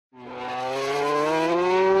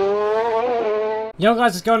Yo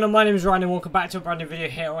guys, what's going on? My name is Ryan and welcome back to a brand new video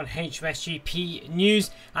here on HMSGP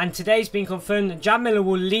News. And today's been confirmed that Jack Miller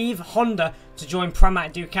will leave Honda to join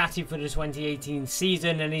Pramac Ducati for the 2018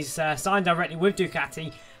 season, and he's signed directly with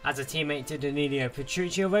Ducati as a teammate to Danilo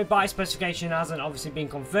Petrucci, although bike specification hasn't obviously been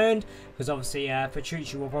confirmed, because obviously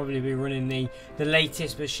Petrucci will probably be running the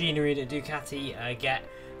latest machinery that Ducati get.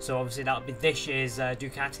 So obviously that'll be this year's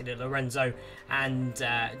Ducati that Lorenzo and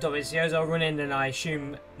Dovizioso are running, and I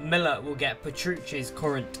assume Miller will get Petrucci's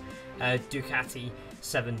current Ducati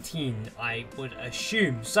 17, I would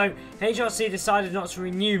assume. So HRC decided not to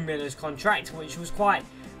renew Miller's contract, which was quite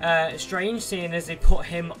strange, seeing as they put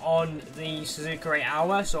him on the Suzuka 8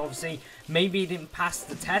 Hour. So obviously maybe he didn't pass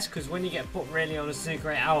the test, because when you get put really on a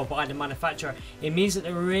Suzuka 8 Hour by the manufacturer, it means that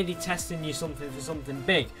they were really testing you something for something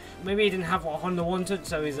big. Maybe he didn't have what Honda wanted,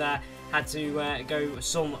 so he's had to go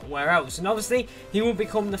somewhere else. And obviously he will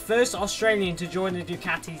become the first Australian to join the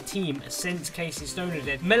Ducati team since Casey Stoner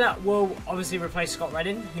did. Miller will obviously replace Scott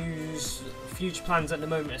Redding, whose future plans at the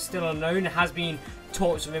moment are still unknown. There has been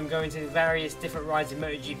talks of him going to various different rides in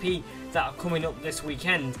MotoGP that are coming up this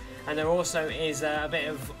weekend, and there also is a bit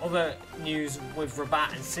of other news with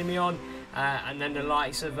Rabat and Simeon, and then the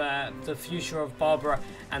likes of the future of Barbara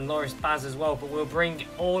and Loris Baz as well. But we'll bring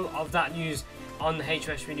all of that news on the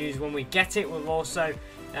HMSGP News when we get it. We'll also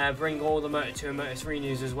bring all the Moto2 and Moto3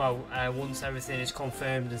 news as well once everything is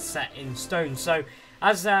confirmed and set in stone. So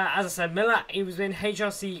as I said, Miller, he was been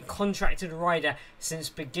HRC contracted rider since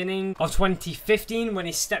beginning of 2015 when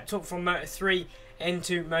he stepped up from Moto3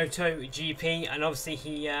 into MotoGP, and obviously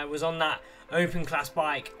he was on that open class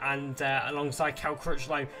bike and alongside Cal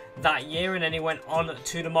Crutchlow that year, and then he went on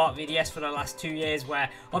to the Marc VDS for the last 2 years, where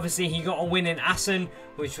obviously he got a win in Assen,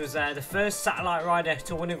 which was the first satellite rider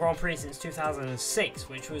to win a Grand Prix since 2006,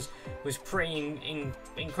 which was pretty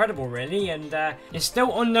incredible really. And it's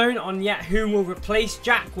still unknown on yet who will replace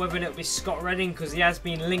Jack, whether it will be Scott Redding, because he has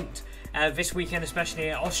been linked this weekend, especially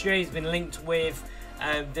in Austria. He's been linked with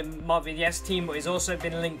the Marc VDS team, but he's also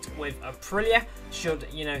been linked with Aprilia should,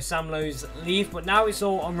 you know, Sam Lowes leave. But now it's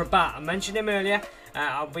all on Rabat. I mentioned him earlier.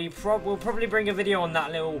 We'll probably bring a video on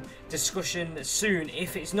that little discussion soon,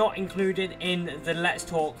 if it's not included in the Let's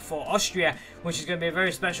Talk for Austria, which is going to be a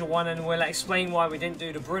very special one, and we'll explain why we didn't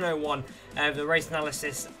do the Bruno one, the race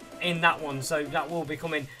analysis in that one. So that will be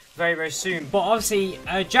coming very, very soon. But obviously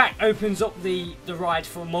Jack opens up the ride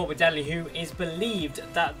for Morbidelli, who is believed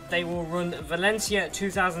that they will run Valencia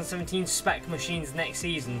 2017 spec machines next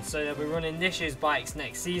season. So they'll be running this year's bikes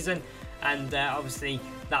next season, and obviously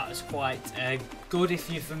that was quite good if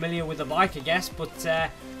you're familiar with the bike, I guess.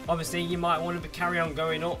 But obviously you might want to carry on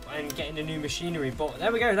going up and getting the new machinery. But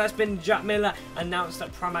there we go, that's been Jack Miller announced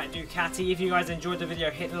at Pramac Ducati. If you guys enjoyed the video,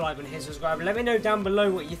 hit the like button, hit subscribe. Let me know down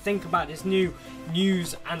below what you think about this new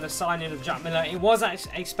news and the signing of Jack Miller. It was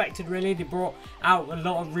expected really. They brought out a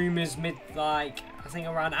lot of rumours I think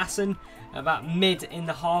around Assen, about middle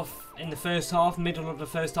of the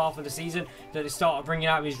first half of the season, that they started bringing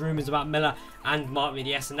out these rumours about Miller and Marc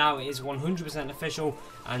VDS, and now it is 100% official,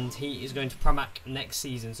 and he is going to Pramac next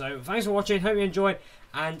season. So thanks for watching, hope you enjoyed,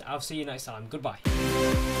 and I'll see you next time. Goodbye.